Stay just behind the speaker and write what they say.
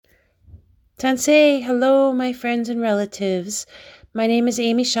Tansei, hello, my friends and relatives. My name is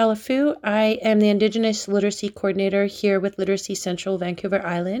Amy Shalafu. I am the Indigenous Literacy Coordinator here with Literacy Central Vancouver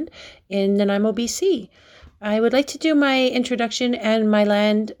Island in Nanaimo, BC. I would like to do my introduction and my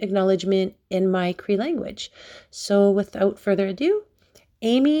land acknowledgement in my Cree language. So without further ado,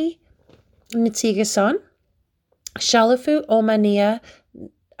 Amy Ntsigason, Shalafu Omania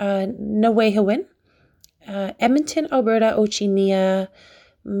Nawehawin, Edmonton, Alberta, Ochinia,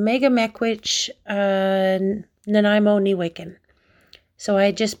 Megamekwich, Nanaimo, Niwakin. So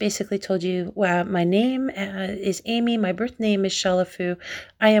I just basically told you, well, my name is Amy. My birth name is Shalafu.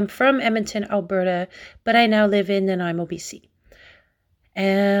 I am from Edmonton, Alberta, but I now live in Nanaimo, BC.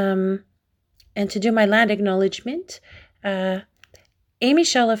 And to do my land acknowledgement, Amy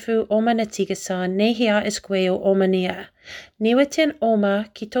Shalafu Oma Natigasan Nehia Esqueo Omania Niwatin Oma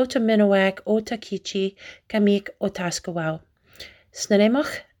Kitota Minowak Otakichi Kamik Otaskawau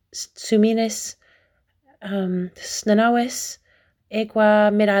Snanemach Suminis Snanawis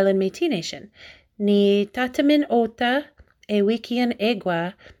Egwa Mid-Island Métis Nation Ni Tatamin Ota E Wikian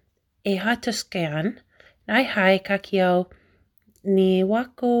Egwa E Hatuskayan Nai Hai Kakio Ni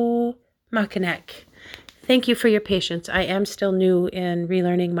Wako Makanek. Thank you for your patience. I am still new in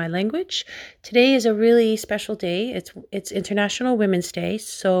relearning my language. Today is a really special day. It's International Women's Day,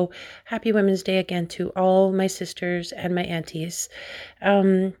 so happy Women's Day again to all my sisters and my aunties,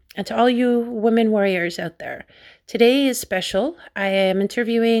 and to all you women warriors out there. Today is special. I am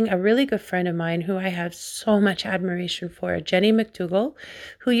interviewing a really good friend of mine who I have so much admiration for, Jenny McDougall,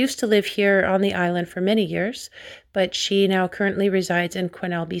 who used to live here on the island for many years, but she now currently resides in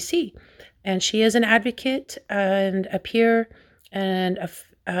Quesnel, BC. And she is an advocate and a peer and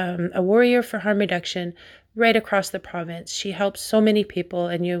a warrior for harm reduction right across the province. She helps so many people,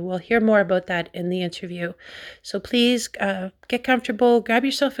 and you will hear more about that in the interview. So please get comfortable, grab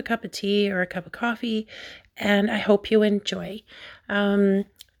yourself a cup of tea or a cup of coffee, and I hope you enjoy.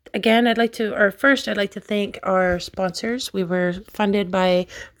 Again, I'd like to thank our sponsors. We were funded by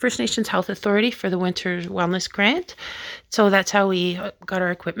First Nations Health Authority for the Winter Wellness Grant. So that's how we got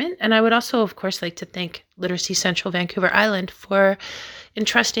our equipment. And I would also, of course, like to thank Literacy Central Vancouver Island for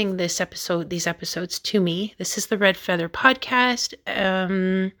entrusting these episodes to me. This is the Red Feather Podcast.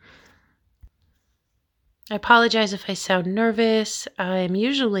 I apologize if I sound nervous. I'm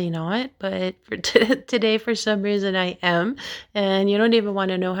usually not, but for today, for some reason, I am. And you don't even want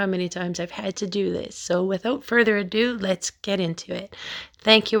to know how many times I've had to do this. So without further ado, let's get into it.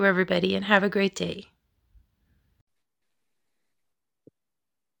 Thank you, everybody, and have a great day.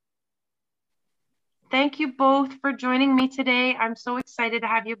 Thank you both for joining me today. I'm so excited to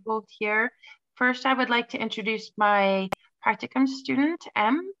have you both here. First, I would like to introduce my practicum student,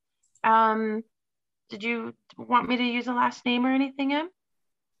 M. Did you want me to use a last name or anything, Em?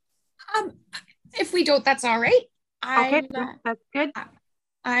 If we don't, that's all right. Okay, that's good.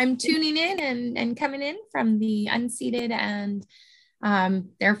 I'm tuning in and coming in from the unceded and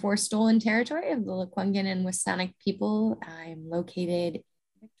therefore stolen territory of the Lekwungen and WSÁNEĆ people. I'm located in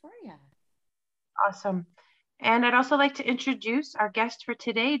Victoria. Awesome. And I'd also like to introduce our guest for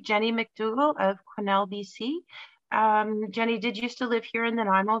today, Jenny McDougall of Quesnel, BC. Jenny did used to live here in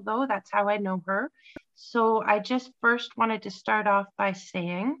Nanaimo, though. That's how I know her. So I just first wanted to start off by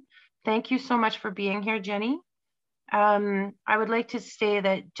saying thank you so much for being here, Jenny. I would like to say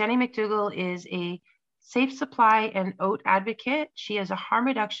that Jenny McDougall is a safe supply and oat advocate. She is a harm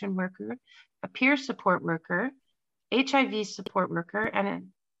reduction worker, a peer support worker, HIV support worker, and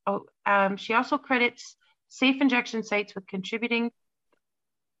she also credits Safe Injection Sites with contributing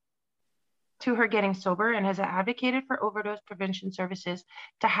to her getting sober and has advocated for overdose prevention services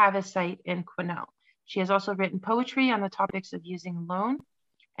to have a site in Quesnel. She has also written poetry on the topics of using alone,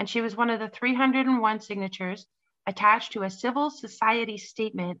 and she was one of the 301 signatures attached to a civil society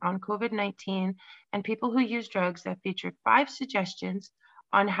statement on COVID-19 and people who use drugs that featured 5 suggestions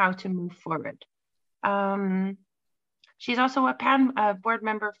on how to move forward. She's also a board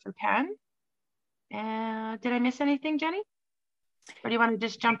member for PAN. Did I miss anything, Jenny? Or do you want to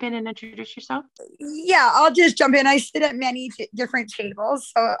just jump in and introduce yourself? Yeah, I'll just jump in. I sit at many different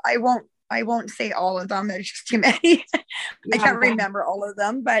tables, so I won't say all of them. There's just too many. I can't remember all of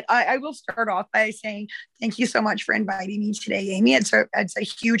them, but I will start off by saying thank you so much for inviting me today, Amy. It's a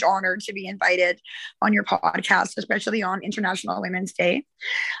huge honor to be invited on your podcast, especially on International Women's Day.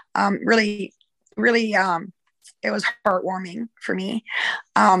 Really, it was heartwarming for me.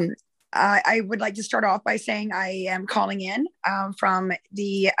 I would like to start off by saying I am calling in from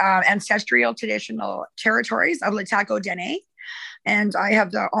the ancestral traditional territories of Lhtako Dene. And I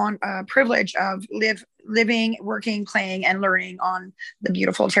have the privilege of living, working, playing, and learning on the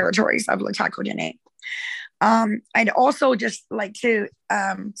beautiful territories of Wetaskiwin. I'd also just like to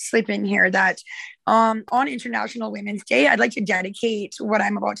slip in here that on International Women's Day, I'd like to dedicate what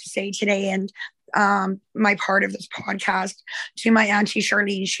I'm about to say today and my part of this podcast to my auntie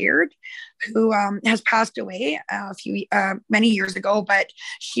Charlene Sheard, who has passed away many years ago, but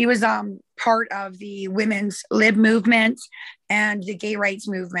she was part of the women's lib movement and the gay rights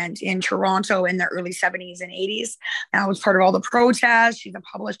movement in Toronto in the early 70s and 80s. I was part of all the protests. She's a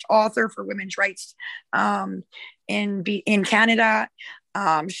published author for women's rights in Canada.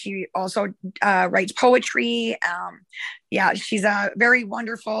 She also writes poetry. She's a very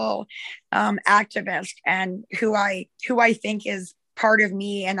wonderful activist, and who I think is part of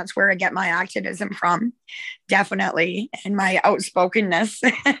me, and that's where I get my activism from, definitely, and my outspokenness.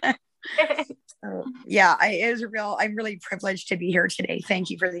 I'm really privileged to be here today. Thank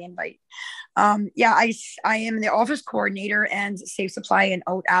you for the invite. I am the office coordinator and safe supply and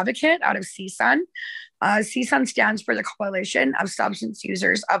oat advocate out of CSUN. CSUN stands for the Coalition of Substance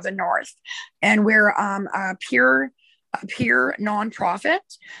Users of the North, and we're a peer nonprofit.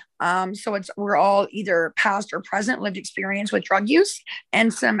 We're all either past or present lived experience with drug use,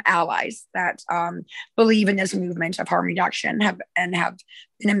 and some allies that believe in this movement of harm reduction have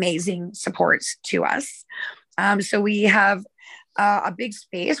been amazing supports to us. So we have a big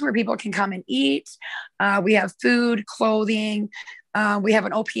space where people can come and eat. We have food, clothing. We have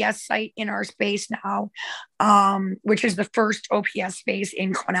an OPS site in our space now, which is the first OPS space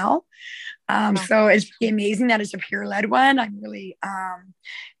in Quesnel. So it's amazing that it's a peer-led one. I'm really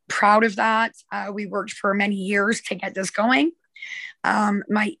proud of that. We worked for many years to get this going.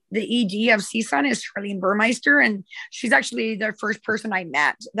 The ED of CSUN is Charlene Burmeister, and she's actually the first person I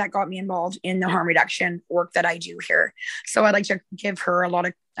met that got me involved in the harm reduction work that I do here. So I'd like to give her a lot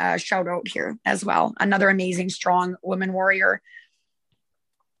of shout out here as well. Another amazing, strong woman warrior.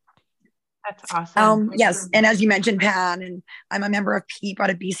 That's awesome. Yes. And as you mentioned, Pan, and I'm a member of PEEP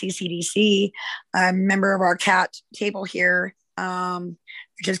out of BCCDC. I'm a member of our CAT table here,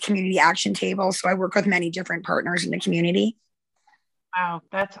 which is Community Action Table. So I work with many different partners in the community. Wow,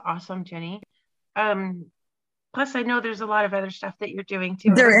 that's awesome, Jenny. Plus, I know there's a lot of other stuff that you're doing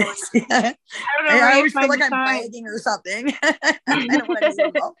too. There is. I always feel like I'm bragging or something. I don't want to be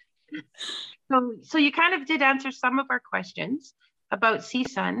involved. So you kind of did answer some of our questions about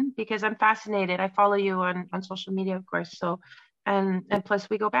CSUN, because I'm fascinated. I follow you on social media, of course. So, and plus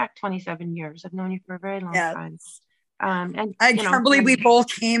we go back 27 years. I've known you for a very long time. And I can't believe we both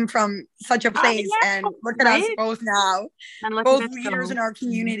came from such a place, and look at us both now, both leaders in our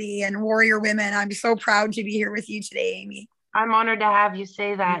community and warrior women. I'm so proud to be here with you today, Amy. I'm honored to have you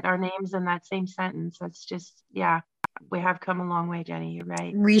say that, our names in that same sentence. That's just, we have come a long way, Jenny. You're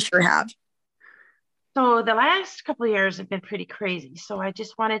right. We sure have. So the last couple of years have been pretty crazy. So I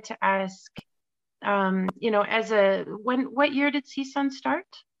just wanted to ask, what year did CSUN start?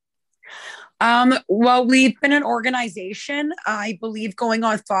 Well, we've been an organization, I believe, going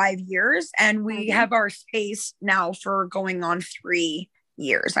on 5 years, and we have our space now for going on 3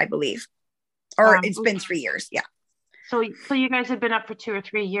 years, I believe, or it's been 3 years. Yeah. So you guys have been up for 2 or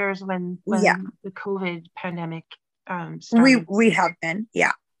 3 years when the COVID pandemic started. We have been,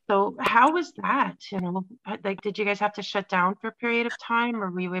 yeah. So how was that? Did you guys have to shut down for a period of time, or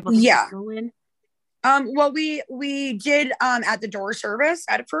were you able to go in? Well, we did at the door service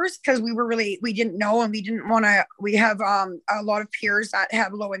at first, because we didn't know, and we didn't want to. We have a lot of peers that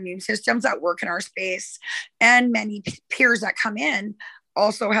have low immune systems that work in our space, and many peers that come in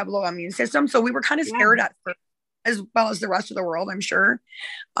also have low immune systems. So we were kind of scared at first, as well as the rest of the world, I'm sure.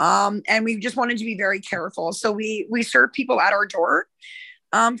 And we just wanted to be very careful. So we served people at our door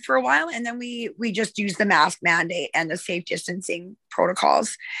for a while, and then we just used the mask mandate and the safe distancing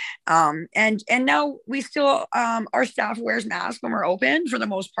protocols, and now we still our staff wears masks when we're open for the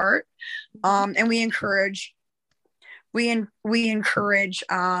most part, and we encourage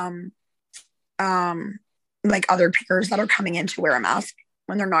like other peers that are coming in to wear a mask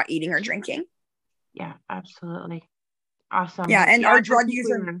when they're not eating or drinking. Yeah, absolutely. Awesome. Yeah, and our drug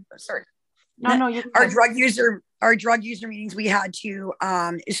user our drug user meetings, we had to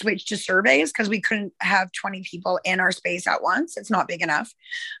switch to surveys because we couldn't have 20 people in our space at once. It's not big enough.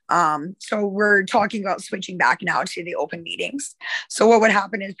 So we're talking about switching back now to the open meetings. So what would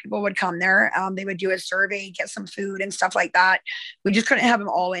happen is people would come there, they would do a survey, get some food and stuff like that. We just couldn't have them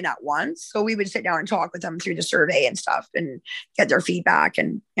all in at once. So we would sit down and talk with them through the survey and stuff and get their feedback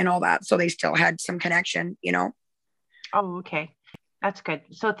and all that. So they still had some connection, Oh, okay. That's good.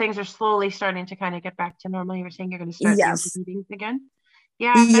 So things are slowly starting to kind of get back to normal. You were saying you're going to start doing meetings again?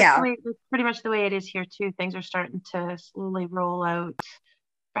 Yeah, Yeah. that's pretty much the way it is here too. Things are starting to slowly roll out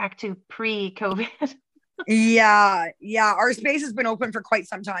back to pre-COVID. Yeah, yeah. Our space has been open for quite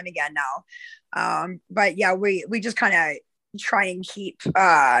some time again now. But yeah, we just kind of try and keep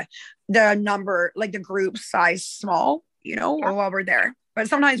the number, like the group size small, Yeah, while we're there. But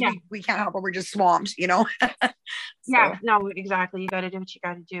sometimes yeah, we can't help it, we're just swamped. yeah. So No, exactly. You got to do what you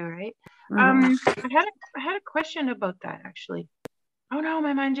got to do, right? mhm. I had a question about that actually. Oh no,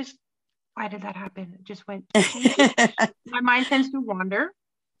 my mind just. Why did that happen? It just went. My mind tends to wander.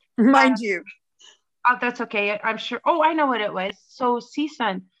 Mind you. Oh, that's okay. I'm sure. Oh, I know what it was. So,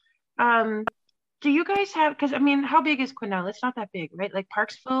 CSUN, um, do you guys have? Because I mean, how big is Quesnel? It's not that big, right? Like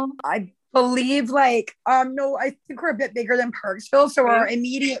Parksville. I believe like no, I think we're a bit bigger than Parksville. So Are our you?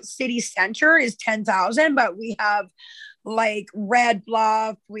 immediate city center is 10,000, but we have like Red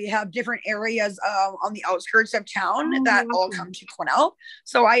Bluff, we have different areas on the outskirts of town that Oh, all okay. come to Quesnel.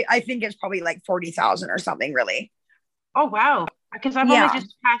 So I think it's probably like 40,000 or something really. Oh, wow. Because I've only Yeah,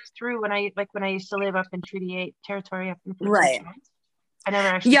 just passed through when I used to live up in Treaty 8 territory up in for right. 6 months. I never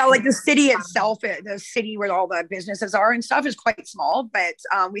actually Yeah, like came. the city Um, itself, the city where all the businesses are and stuff is quite small, but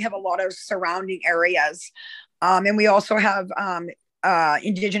we have a lot of surrounding areas. And we also have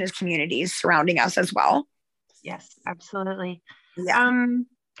indigenous communities surrounding us as well. yes, absolutely. Yeah. Um,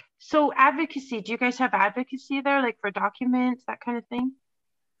 so advocacy, do you guys have advocacy there, like for documents, that kind of thing?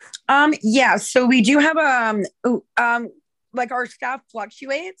 Yeah, so we do have like our staff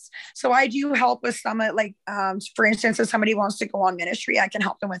fluctuates. So I do help with some like for instance, if somebody wants to go on ministry, I can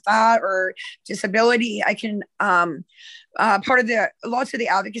help them with that, or disability. I can part of the lots of the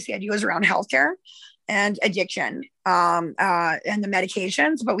advocacy I do is around healthcare and addiction and the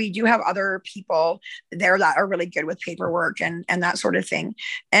medications, but we do have other people there that are really good with paperwork and that sort of thing.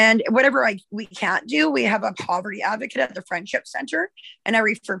 And whatever we can't do, we have a poverty advocate at the Friendship Center, and I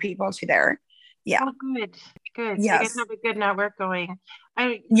refer people to there. Yeah. Oh, good, good. So you guys Yes. have a good network going.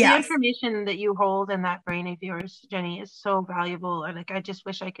 The Yes. information that you hold in that brain of yours, Jenny, is so valuable. And like, I just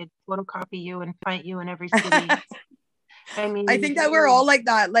wish I could photocopy you and plant you in every city. I I mean, think that we're all like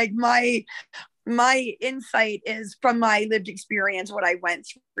that. Like my insight is from my lived experience, what I went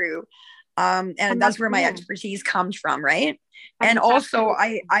through. And and that's that's where my cool. expertise comes from, right? And And it's also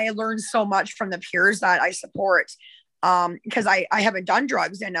absolutely, I learned so much from the peers that I support, because I haven't done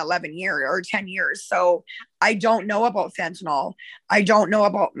drugs in 11 years or 10 years. So I don't know about fentanyl. I don't know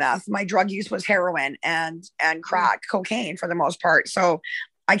about meth. My drug use was heroin and yeah, crack cocaine for the most part. So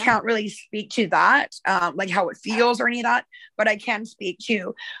I yeah. can't really speak to that, like how it feels or any of that, but I can speak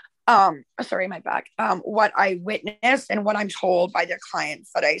to sorry, my back, what I witnessed and what I'm told by the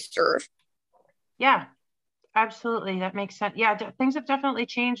clients that I serve. Yeah, absolutely. That makes sense. Yeah, things have definitely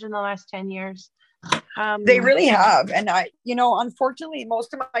changed in the last 10 years. They Um, really have. And unfortunately,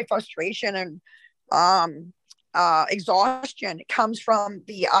 most of my frustration and um exhaustion comes from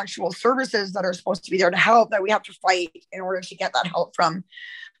the actual services that are supposed to be there to help, that we have to fight in order to get that help from,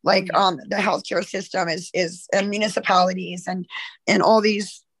 oh like yeah, the healthcare system is and municipalities and all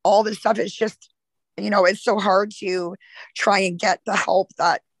this stuff. It's just, it's so hard to try and get the help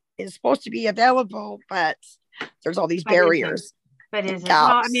that is supposed to be available, but there's all these but isn't. barriers But and isn't.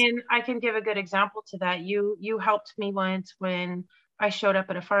 Well, I gaps. mean, I can give a good example to that. You helped me once when I showed up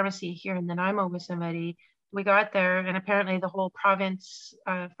at a pharmacy here in Nanaimo with somebody. We got there, and apparently the whole province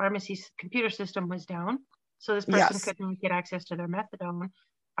pharmacy computer system was down, so this person Yes. could not get access to their methadone.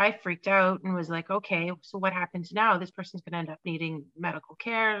 I freaked out and was like, okay, so what happens now? This person's going to end up needing medical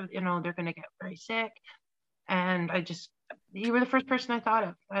care. They're going to get very sick. And you were the first person I thought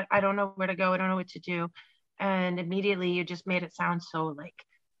of. I don't know where to go. I don't know what to do. And immediately you just made it sound so like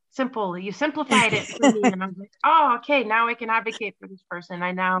simple. You simplified it for me. And I was like, oh, okay, now I can advocate for this person.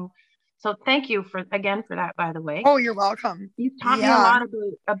 So thank you again for that, by the way. Oh, you're welcome. You've taught me a Yeah. lot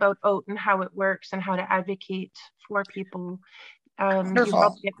about OAT and how it works and how to advocate for people. You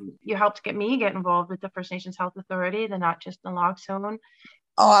Wonderful. helped get me get involved with the First Nations Health Authority, the Not Just Naloxone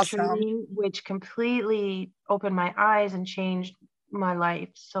Awesome. training, which completely opened my eyes and changed my life.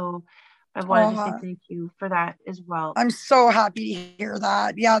 So I wanted to say Oh, thank you for that as well. I'm so happy to hear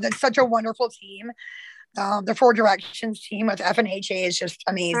that. Yeah, that's such a wonderful team. The Four Directions team with FNHA is just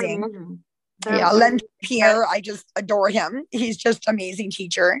They're amazing. amazing. They're Yeah, really Len that, Pierre, I just adore him. He's just amazing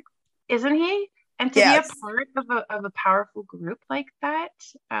teacher. isn't he? And to be a Yes. part of a powerful group like that,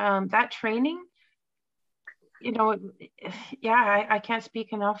 that training, you know, yeah, I can't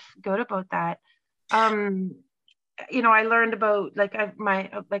speak enough good about that. Um, I learned about like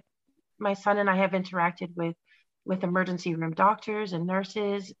my son and I have interacted with emergency room doctors and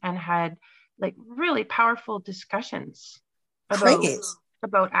nurses and had like really powerful discussions about Great.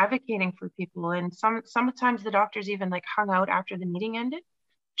 about advocating for people. And sometimes the doctors even like hung out after the meeting ended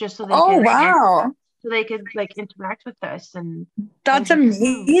just so they Oh, could wow. so they could like interact with us. And That's just,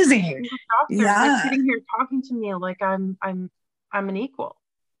 amazing. doctors like sitting here talking to me like I'm an equal.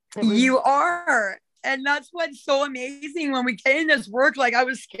 You are. And that's what's so amazing when we get in this work. Like, I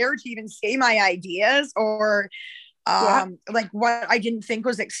was scared to even say my ideas or like what I didn't think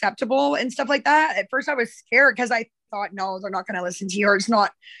was acceptable and stuff like that. At first I was scared because I thought, no, they're not going to listen to you, or it's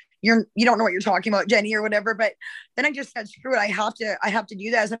not, you don't know what you're talking about, Jenny, or whatever. But then I just said, screw it, I have to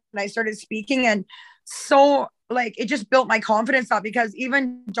do this. And I started speaking, and so like it just built my confidence up, because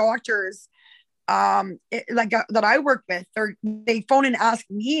even doctors that I work with, they phone and ask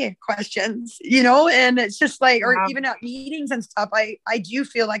me questions, and it's just like, or even at meetings and stuff, I do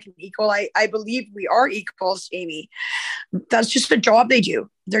feel like an equal. I believe we are equals, Jamie. That's just a job they do.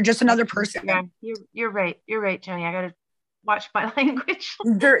 They're just another person. Yeah, you're right, Jenny. I gotta watch my language.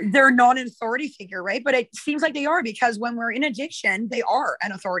 They're not an authority figure, right? But it seems like they are, because when we're in addiction, they are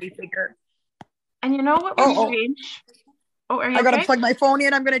an authority figure. And you know what was strange? Oh, are you I gotta plug my phone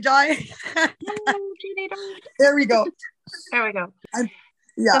in. I'm gonna die. No, Jenny, don't. There we go. There we go.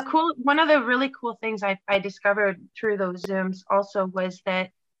 Yeah. One of the really cool things I discovered through those Zooms also was that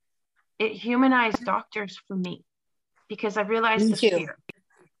it humanized doctors for me, because I realized the fear.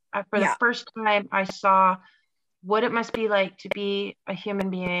 For the first time, I saw what it must be like to be a human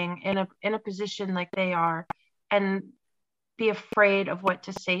being in a position like they are, and be afraid of what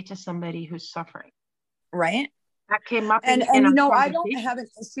to say to somebody who's suffering. Right. That came up and I don't have an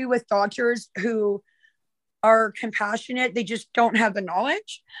issue with doctors who are compassionate. They just don't have the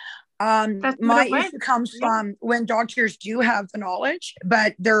knowledge. My issue comes from when doctors do have the knowledge,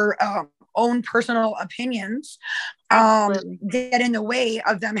 but their own personal opinions get in the way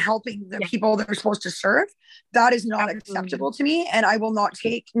of them helping the people they're supposed to serve. That is not acceptable to me, and I will not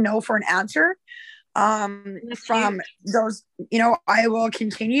take no for an answer from those. I will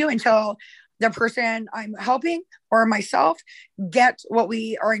continue until the person I'm helping or myself get what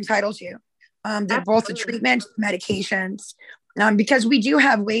we are entitled to. Both the treatment, medications, because we do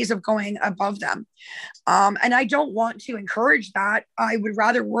have ways of going above them. And I don't want to encourage that. I would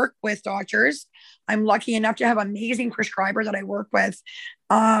rather work with doctors. I'm lucky enough to have an amazing prescriber that I work with.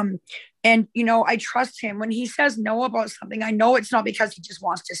 And, I trust him. When he says no about something, I know it's not because he just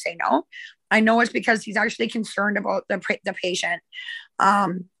wants to say no. I know it's because he's actually concerned about the patient.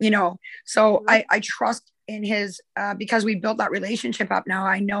 So I trust in his, because we built that relationship up now.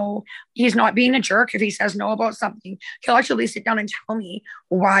 I know he's not being a jerk. If he says no about something, he'll actually sit down and tell me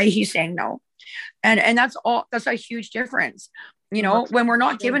why he's saying no. And that's a huge difference. When we're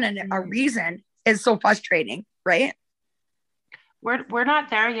not given a reason, it's so frustrating, right? We're not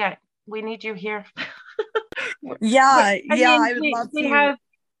there yet. We need you here. I would love to.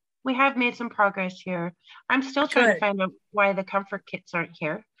 We have made some progress here. I'm still trying to find out why the comfort kits aren't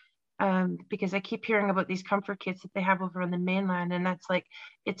here. Because I keep hearing about these comfort kits that they have over on the mainland, and that's like,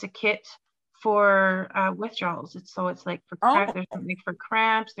 it's a kit for withdrawals. It's like for there's something for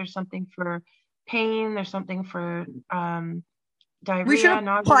cramps, there's something for pain, there's something for diarrhea. We should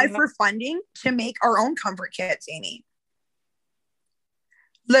apply for funding to make our own comfort kits, Amy.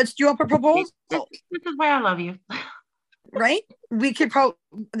 Let's do up a proposal. This is why I love you. Right? We could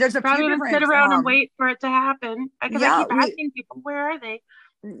there's a few different. Sit around and wait for it to happen. Because I keep asking people, where are they?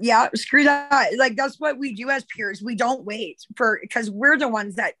 Yeah, screw that. Like, that's what we do as peers. We don't wait because we're the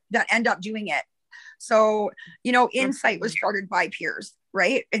ones that end up doing it. So, Insight was started by peers,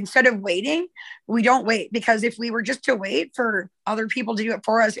 right? Instead of waiting, we don't wait, because if we were just to wait for other people to do it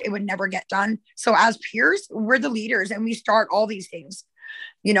for us, it would never get done. So as peers, we're the leaders, and we start all these things,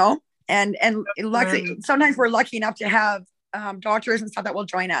 and luckily, sometimes we're lucky enough to have doctors and stuff that will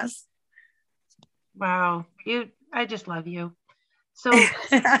join us. Wow. I just love you. So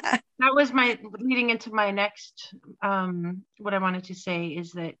that was my leading into my next, what I wanted to say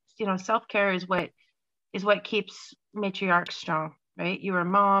is that, self-care is what keeps matriarchs strong, right? You're a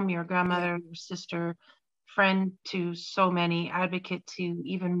mom, you're a grandmother, your sister, friend to so many, advocate to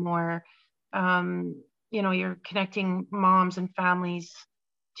even more. You're connecting moms and families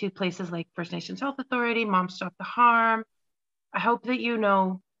to places like First Nations Health Authority, Moms Stop the Harm. I hope that you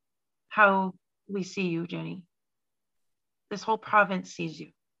know how we see you, Jenny. This whole province sees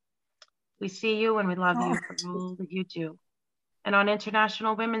you. We see you and we love you for all that you do. And on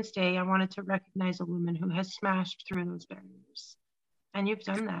International Women's Day, I wanted to recognize a woman who has smashed through those barriers. And you've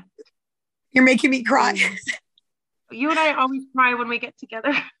done that. You're making me cry. You and I always cry when we get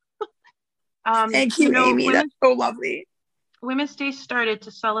together. Thank you, Amy. That's so lovely. Women's Day started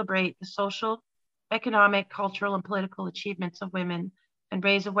to celebrate the social, economic, cultural, and political achievements of women and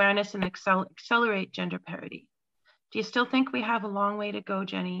raise awareness and accelerate gender parity. Do you still think we have a long way to go,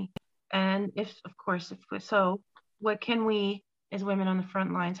 Jenny? And if so, what can we, as women on the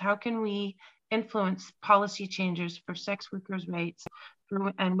front lines, how can we influence policy changes for sex workers' rights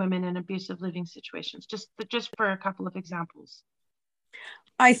and women in abusive living situations? Just for a couple of examples.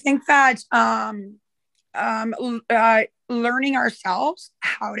 I think that learning ourselves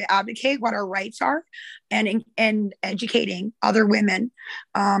how to advocate what our rights are, and educating other women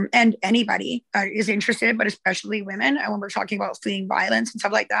and anybody is interested, but especially women. And when we're talking about fleeing violence and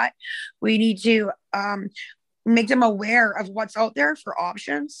stuff like that, we need to make them aware of what's out there for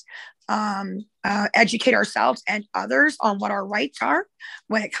options, educate ourselves and others on what our rights are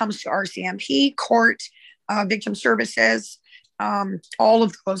when it comes to RCMP, court, victim services, all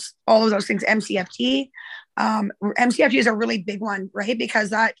of those things, MCFT. MCFT is a really big one, right?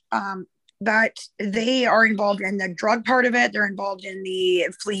 Because that they are involved in the drug part of it. They're involved in the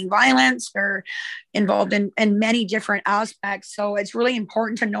fleeing violence. They're involved in many different aspects. So it's really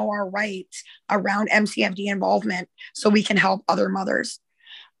important to know our rights around MCFT involvement so we can help other mothers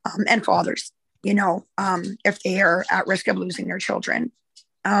and fathers, if they are at risk of losing their children.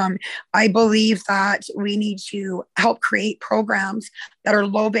 I believe that we need to help create programs that are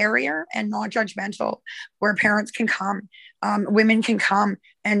low barrier and non-judgmental, where parents can come, women can come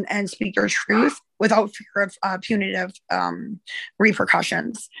and speak their truth without fear of punitive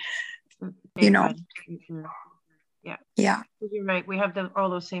repercussions. Mm-hmm. Yeah. You're right. We have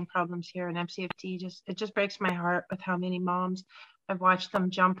all those same problems here in MCFT. It just breaks my heart with how many moms I've watched them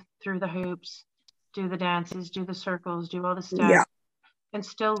jump through the hoops, do the dances, do the circles, do all the stuff. Yeah. And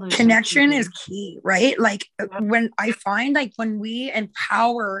still lose. Connection is key, right? Like when I find when we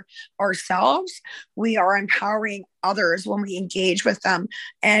empower ourselves, we are empowering others when we engage with them.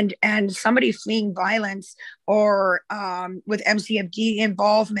 And somebody fleeing violence or with MCFD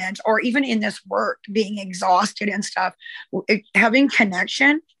involvement, or even in this work being exhausted and stuff, having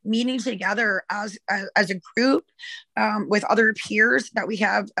connection, meeting together as a group with other peers that we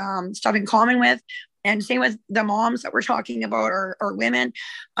have stuff in common with. And same with the moms that we're talking about, or women.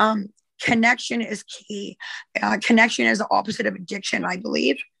 Connection is key. Connection is the opposite of addiction, I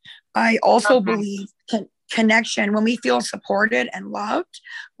believe. I also believe connection, when we feel supported and loved,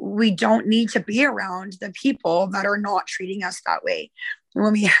 we don't need to be around the people that are not treating us that way.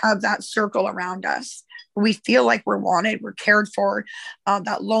 When we have that circle around us, we feel like we're wanted, we're cared for.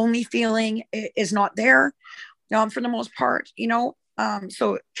 That lonely feeling is not there for the most part,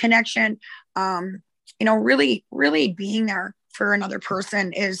 so connection, really, really being there for another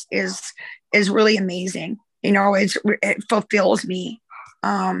person is really amazing. It fulfills me.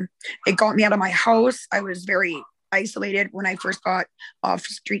 It got me out of my house. I was very isolated when I first got off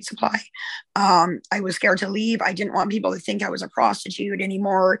street supply. I was scared to leave. I didn't want people to think I was a prostitute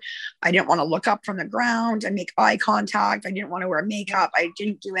anymore. I didn't want to look up from the ground and make eye contact. I didn't want to wear makeup. I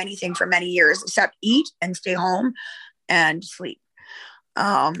didn't do anything for many years except eat and stay home and sleep.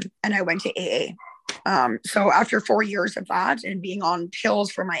 And I went to AA. So after 4 years of that and being on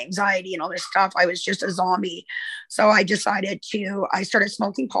pills for my anxiety and all this stuff, I was just a zombie. So I started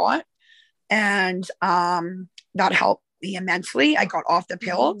smoking pot, and that helped me immensely. I got off the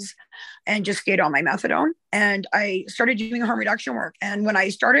pills and just stayed on my methadone, and I started doing harm reduction work. And when I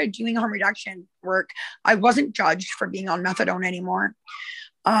started doing harm reduction work, I wasn't judged for being on methadone anymore.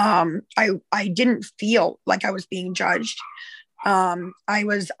 I didn't feel like I was being judged. I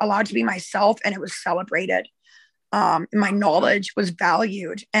was allowed to be myself, and it was celebrated. My knowledge was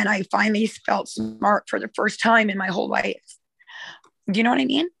valued, and I finally felt smart for the first time in my whole life. Do you know what I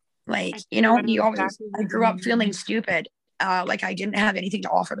mean? I grew up feeling stupid, like I didn't have anything to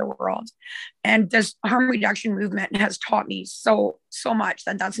offer the world. And this harm reduction movement has taught me so much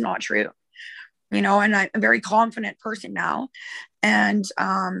that that's not true. And I'm a very confident person now. And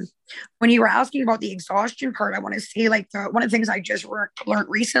when you were asking about the exhaustion part, I want to say one of the things I just learned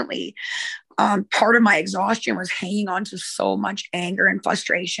recently, part of my exhaustion was hanging on to so much anger and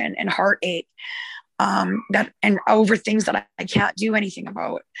frustration and heartache and over things that I can't do anything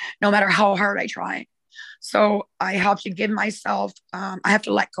about, no matter how hard I try. So I have to give myself, I have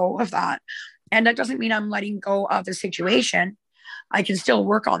to let go of that. And that doesn't mean I'm letting go of the situation. I can still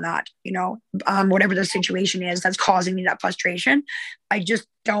work on that, whatever the situation is that's causing me that frustration. I just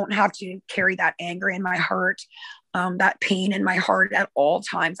don't have to carry that anger in my heart, that pain in my heart at all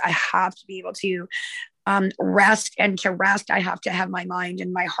times. I have to be able to rest, and to rest, I have to have my mind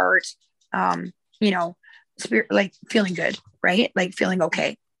and my heart, spirit, feeling good, right? Feeling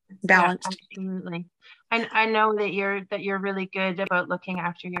okay, balanced. Yeah, absolutely. And I know that you're really good about looking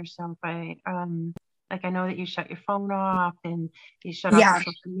after yourself. Like, I know that you shut your phone off and you shut off Yeah. your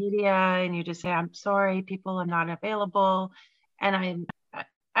social media and you just say, I'm sorry, people, I'm not available. And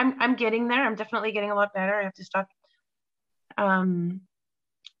I'm getting there. I'm definitely getting a lot better. I have to stop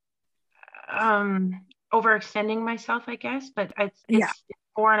overextending myself, I guess, but it's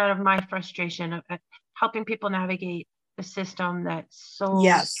born out of my frustration of helping people navigate the system that's so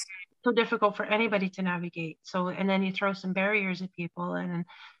difficult for anybody to navigate. So, and then you throw some barriers at people, and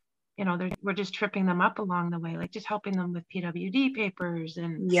you know, we're just tripping them up along the way, like just helping them with PWD papers.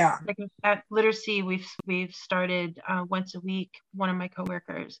 And like at Literacy, we've started once a week. One of my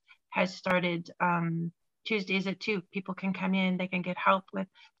coworkers has started Tuesdays at 2. People can come in, they can get help with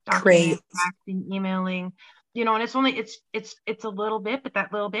documents, faxing, emailing, you know, and it's a little bit, but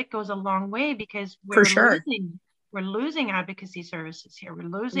that little bit goes a long way, because we're losing advocacy services here. We're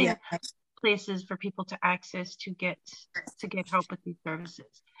losing places for people to access to get help with these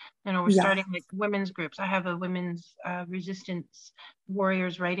services. You know, we're starting like women's groups. I have a women's resistance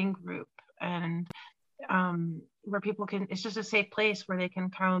warriors writing group, and where people can, it's just a safe place where they can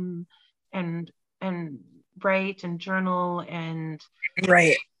come and write and journal and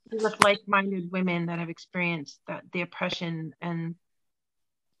with like-minded women that have experienced the oppression and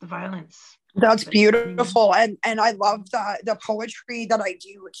the violence. That's beautiful. And I love the poetry that I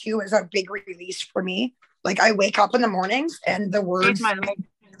do too is a big release for me. Like, I wake up in the mornings and the words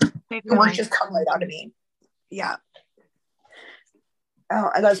just come right out of me. Yeah.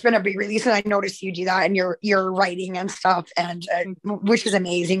 And that's been a big release, and I noticed you do that in your writing and stuff, and which is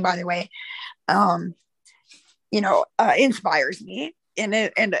amazing, by the way. You know, inspires me.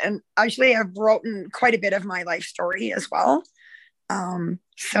 And actually I've written quite a bit of my life story as well.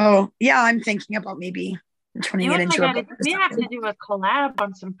 So yeah, I'm thinking about maybe turning it into a book. We have to do a collab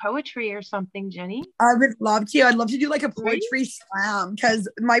on some poetry or something, Jenny. I would love to. I'd love to do like a poetry slam, because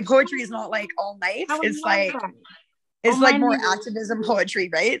my poetry is not like all nice. It's like it's like more activism poetry,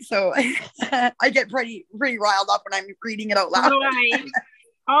 right? So I get pretty riled up when I'm reading it out loud.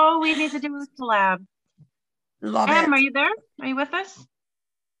 Oh, we need to do a collab. Love it. Em, are you there? Are you with us?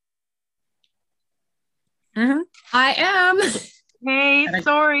 Mm-hmm. I am. Hey,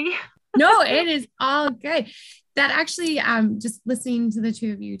 sorry. No, it is all good. That actually, just listening to the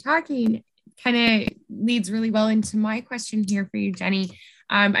two of you talking kind of leads really well into my question here for you, Jenny.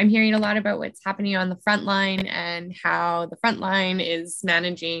 I'm hearing a lot about what's happening on the front line and how the front line is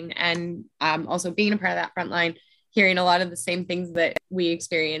managing, and also being a part of that front line, hearing a lot of the same things that we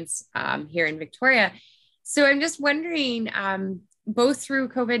experience here in Victoria. So I'm just wondering, both through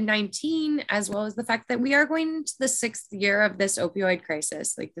COVID-19, as well as the fact that we are going into the 6th year of this opioid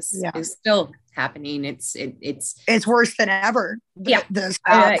crisis, like this is still happening. It's worse than ever.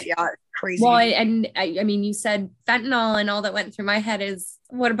 Crazy. Well, and I mean, you said fentanyl, and all that went through my head is,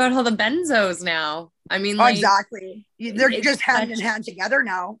 what about all the benzos now? I mean, like, exactly. They're just hand in hand together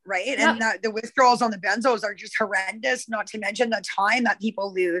now, right? Yeah. And the withdrawals on the benzos are just horrendous, not to mention the time that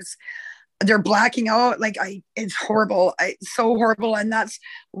people lose. They're blacking out. Like, it's horrible. It's so horrible. And that's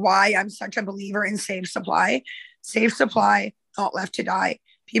why I'm such a believer in safe supply, not left to die.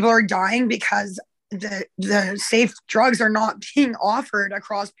 People are dying because the safe drugs are not being offered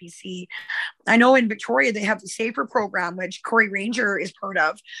across BC. I know in Victoria, they have the SAFER program, which Corey Ranger is part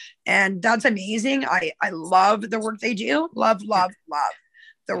of. And that's amazing. I love the work they do. Love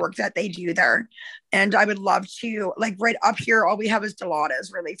the work that they do there. And I would love to, like, right up here, all we have is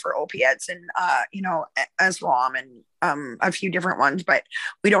Dilaudids really for opiates, and Esrom and a few different ones, but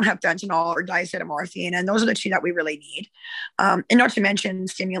we don't have fentanyl or diacetylmorphine, and those are the two that we really need. And not to mention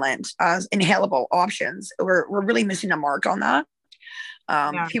stimulants, inhalable options. We're really missing a mark on that.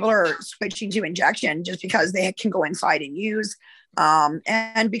 People are switching to injection just because they can go inside and use,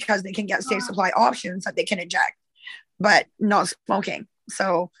 and because they can get safe supply options that they can inject, but not smoking.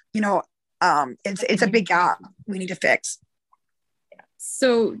 So, it's a big gap we need to fix.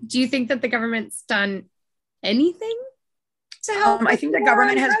 So do you think that the government's done anything to help? I think the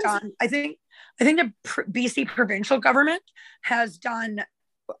government has done, I think the BC provincial government has done,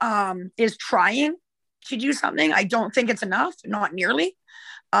 is trying to do something. I don't think it's enough, not nearly.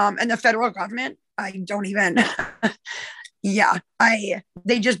 And the federal government, I don't even,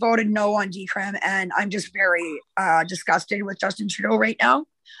 they just voted no on decrim, and I'm just very disgusted with Justin Trudeau right now,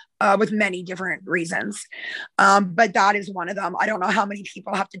 with many different reasons. But that is one of them. I don't know how many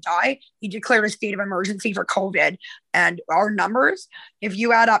people have to die. He declared a state of emergency for COVID, and our numbers, if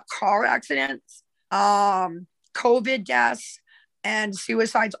you add up car accidents, COVID deaths, and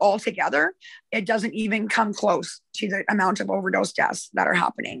suicides all together, it doesn't even come close to the amount of overdose deaths that are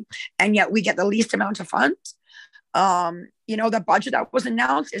happening. And yet we get the least amount of funds. The budget that was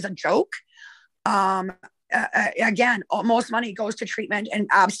announced is a joke. Again, most money goes to treatment and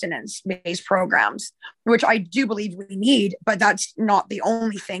abstinence-based programs, which I do believe we need, but that's not the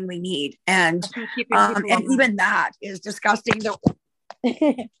only thing we need. And even that is disgusting.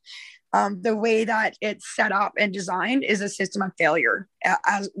 The way that it's set up and designed is a system of failure,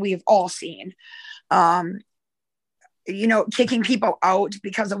 as we've all seen. Kicking people out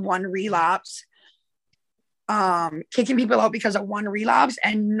because of one relapse, and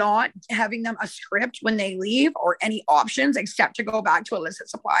not having them a script when they leave or any options except to go back to illicit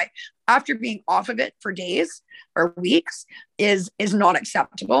supply after being off of it for days or weeks is not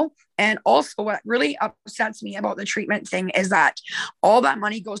acceptable. And also what really upsets me about the treatment thing is that all that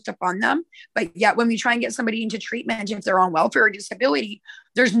money goes to fund them. But yet when we try and get somebody into treatment, if they're on welfare or disability,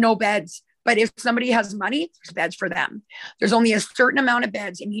 there's no beds. But if somebody has money, there's beds for them. There's only a certain amount of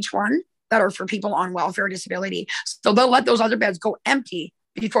beds in each one that are for people on welfare or disability. So they'll let those other beds go empty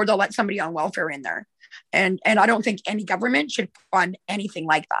before they'll let somebody on welfare in there. And I don't think any government should fund anything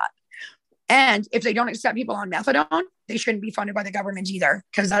like that. And if they don't accept people on methadone, they shouldn't be funded by the government either,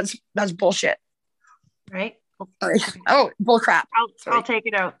 because that's bullshit. Right? Oh, bull crap. I'll take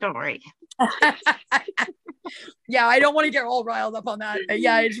it out. Don't worry. Yeah, I don't want to get all riled up on that.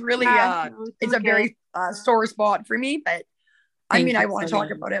 Yeah, it's really it's a very sore spot for me, but I mean, I want to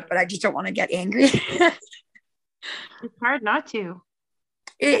talk about it, but I just don't want to get angry. It's hard not to.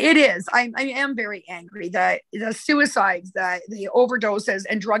 It is. I am very angry. The suicides, the overdoses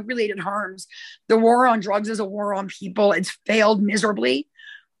and drug-related harms. The war on drugs is a war on people. It's failed miserably.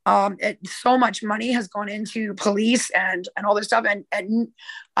 So much money has gone into police and all this stuff, and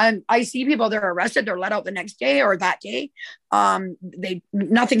I see people, they're arrested, they're let out the next day or that day.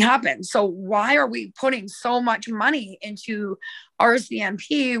 Nothing happens. So why are we putting so much money into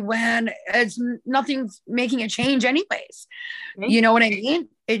RCMP when nothing's making a change anyways? Okay. You know what I mean?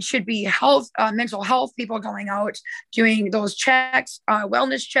 It should be health, mental health people going out doing those checks,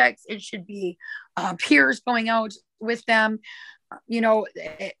 wellness checks. It should be peers going out with them.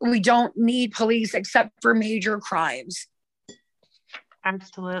 We don't need police except for major crimes.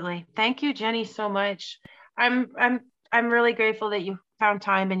 Absolutely. Thank you, Jenny, so much. I'm really grateful that you found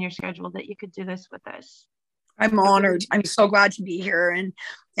time in your schedule that you could do this with us. I'm honored. I'm so glad to be here. And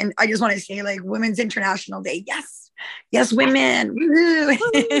I just want to say, like, Women's International Day. Yes, women.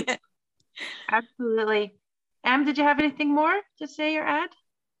 Absolutely. Em, did you have anything more to say or add?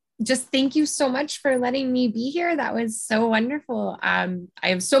 Just thank you so much for letting me be here. That was so wonderful. I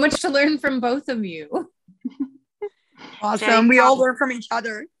have so much to learn from both of you. Awesome. Jenny, we all learn from each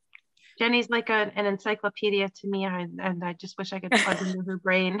other. Jenny's like an encyclopedia to me, and I just wish I could plug into her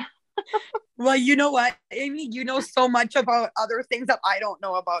brain. Well, you know what, Amy, you know so much about other things that I don't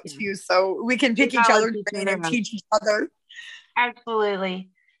know about too. So we can pick each other's brain and teach each other. Absolutely.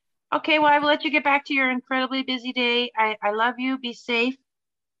 Okay, well, I will let you get back to your incredibly busy day. I love you. Be safe.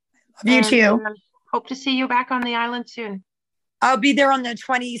 You too. Hope to see you back on the island soon. I'll be there on the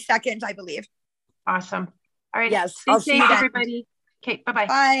 22nd, I believe. Awesome. All right. Yes. Be safe, everybody. Okay. Bye-bye.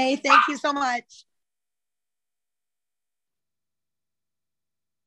 Bye. Thank you so much.